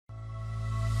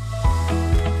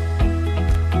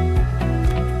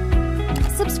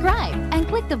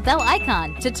the bell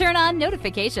icon to turn on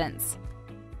notifications.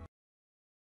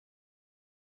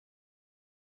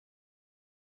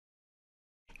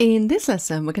 In this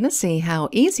lesson, we're going to see how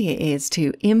easy it is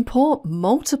to import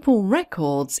multiple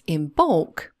records in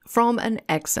bulk from an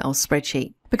Excel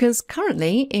spreadsheet. Because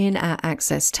currently in our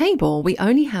Access table, we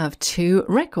only have 2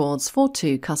 records for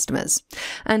 2 customers,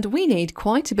 and we need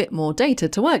quite a bit more data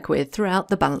to work with throughout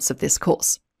the balance of this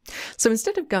course. So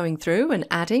instead of going through and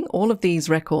adding all of these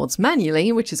records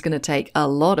manually, which is going to take a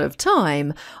lot of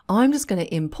time, I'm just going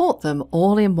to import them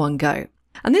all in one go.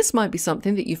 And this might be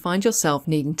something that you find yourself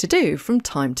needing to do from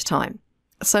time to time.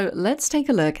 So let's take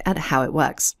a look at how it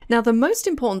works. Now, the most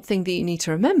important thing that you need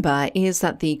to remember is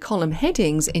that the column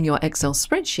headings in your Excel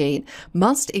spreadsheet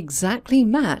must exactly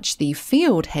match the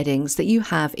field headings that you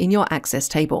have in your Access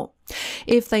table.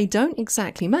 If they don't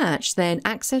exactly match, then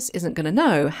Access isn't going to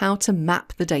know how to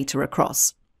map the data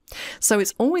across. So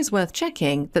it's always worth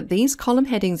checking that these column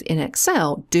headings in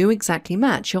Excel do exactly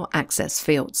match your Access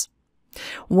fields.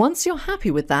 Once you're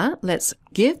happy with that, let's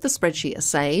give the spreadsheet a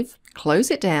save, close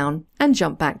it down, and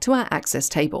jump back to our Access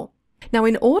table. Now,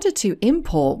 in order to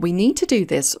import, we need to do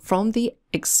this from the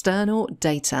External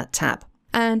Data tab.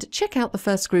 And check out the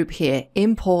first group here,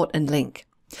 Import and Link.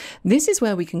 This is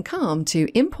where we can come to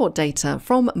import data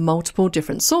from multiple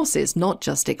different sources, not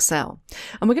just Excel.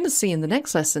 And we're going to see in the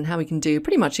next lesson how we can do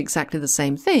pretty much exactly the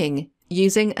same thing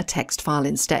using a text file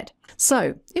instead.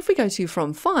 So if we go to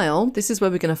From File, this is where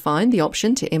we're going to find the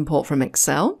option to import from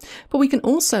Excel, but we can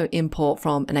also import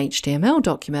from an HTML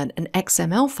document, an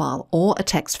XML file, or a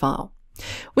text file.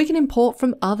 We can import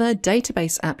from other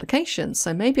database applications.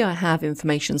 So maybe I have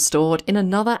information stored in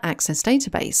another Access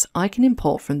database. I can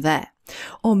import from there,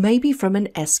 or maybe from an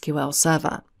SQL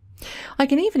server. I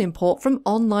can even import from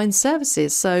online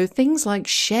services, so things like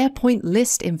SharePoint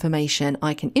list information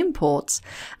I can import,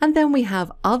 and then we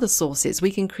have other sources. We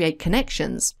can create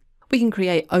connections, we can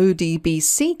create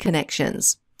ODBC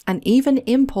connections, and even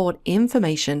import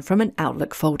information from an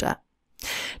Outlook folder.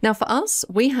 Now for us,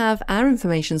 we have our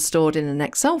information stored in an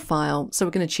Excel file, so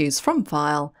we're going to choose From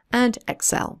File and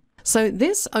Excel. So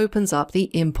this opens up the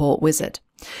Import wizard.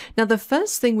 Now, the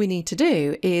first thing we need to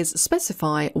do is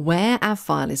specify where our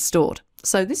file is stored.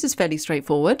 So this is fairly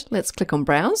straightforward. Let's click on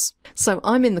Browse. So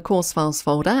I'm in the Course Files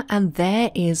folder, and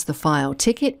there is the file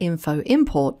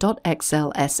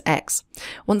ticketinfoimport.xlsx.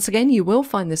 Once again, you will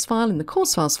find this file in the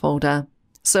Course Files folder.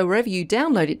 So wherever you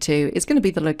download it to is going to be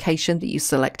the location that you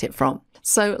select it from.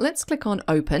 So let's click on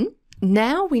Open.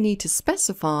 Now we need to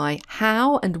specify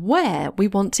how and where we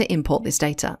want to import this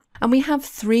data. And we have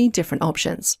 3 different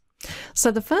options. So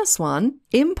the first one,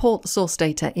 import the source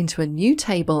data into a new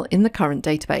table in the current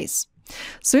database.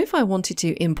 So if I wanted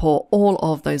to import all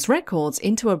of those records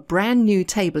into a brand new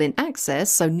table in Access,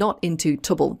 so not into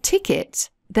Tubble Ticket,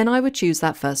 then I would choose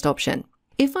that first option.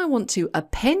 If I want to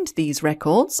append these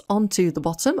records onto the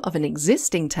bottom of an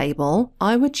existing table,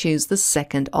 I would choose the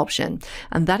second option,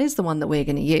 and that is the one that we're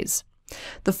going to use.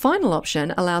 The final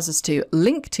option allows us to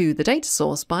link to the data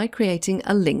source by creating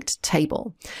a linked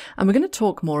table. And we're going to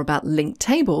talk more about linked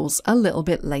tables a little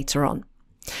bit later on.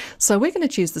 So we're going to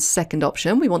choose the second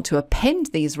option. We want to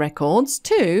append these records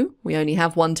to, we only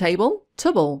have one table,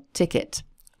 Tubble Ticket.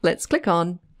 Let's click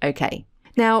on OK.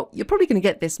 Now, you're probably going to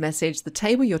get this message. The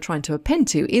table you're trying to append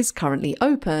to is currently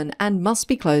open and must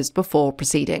be closed before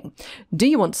proceeding. Do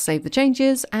you want to save the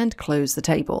changes and close the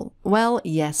table? Well,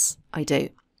 yes, I do.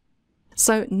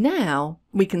 So now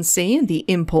we can see in the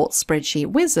Import Spreadsheet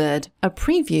wizard a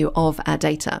preview of our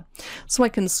data. So I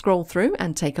can scroll through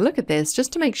and take a look at this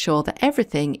just to make sure that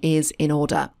everything is in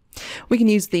order. We can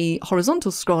use the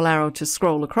horizontal scroll arrow to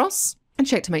scroll across and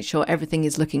check to make sure everything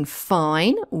is looking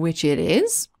fine, which it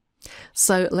is.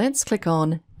 So let's click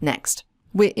on Next.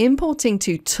 We're importing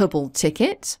to Tubble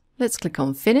Ticket. Let's click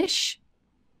on Finish.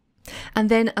 And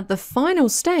then at the final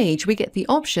stage, we get the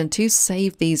option to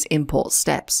save these import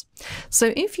steps.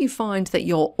 So if you find that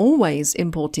you're always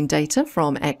importing data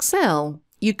from Excel,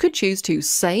 you could choose to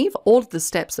save all of the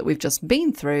steps that we've just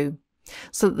been through,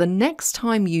 so that the next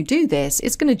time you do this,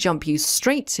 it's going to jump you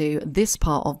straight to this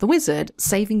part of the wizard,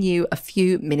 saving you a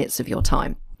few minutes of your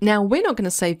time. Now, we're not going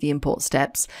to save the import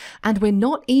steps, and we're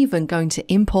not even going to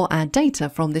import our data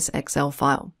from this Excel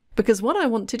file. Because what I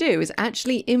want to do is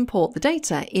actually import the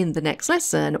data in the next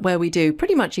lesson, where we do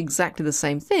pretty much exactly the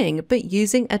same thing, but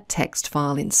using a text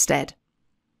file instead.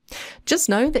 Just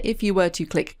know that if you were to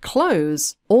click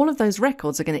Close, all of those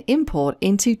records are going to import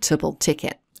into Tubble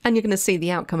Ticket. And you're going to see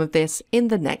the outcome of this in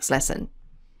the next lesson.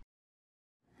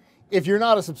 If you're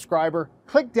not a subscriber,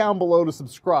 click down below to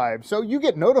subscribe so you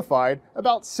get notified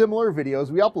about similar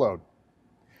videos we upload.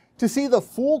 To see the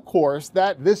full course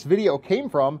that this video came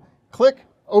from, click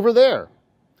over there.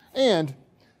 And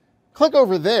click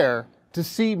over there to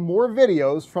see more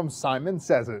videos from Simon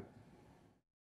Says It.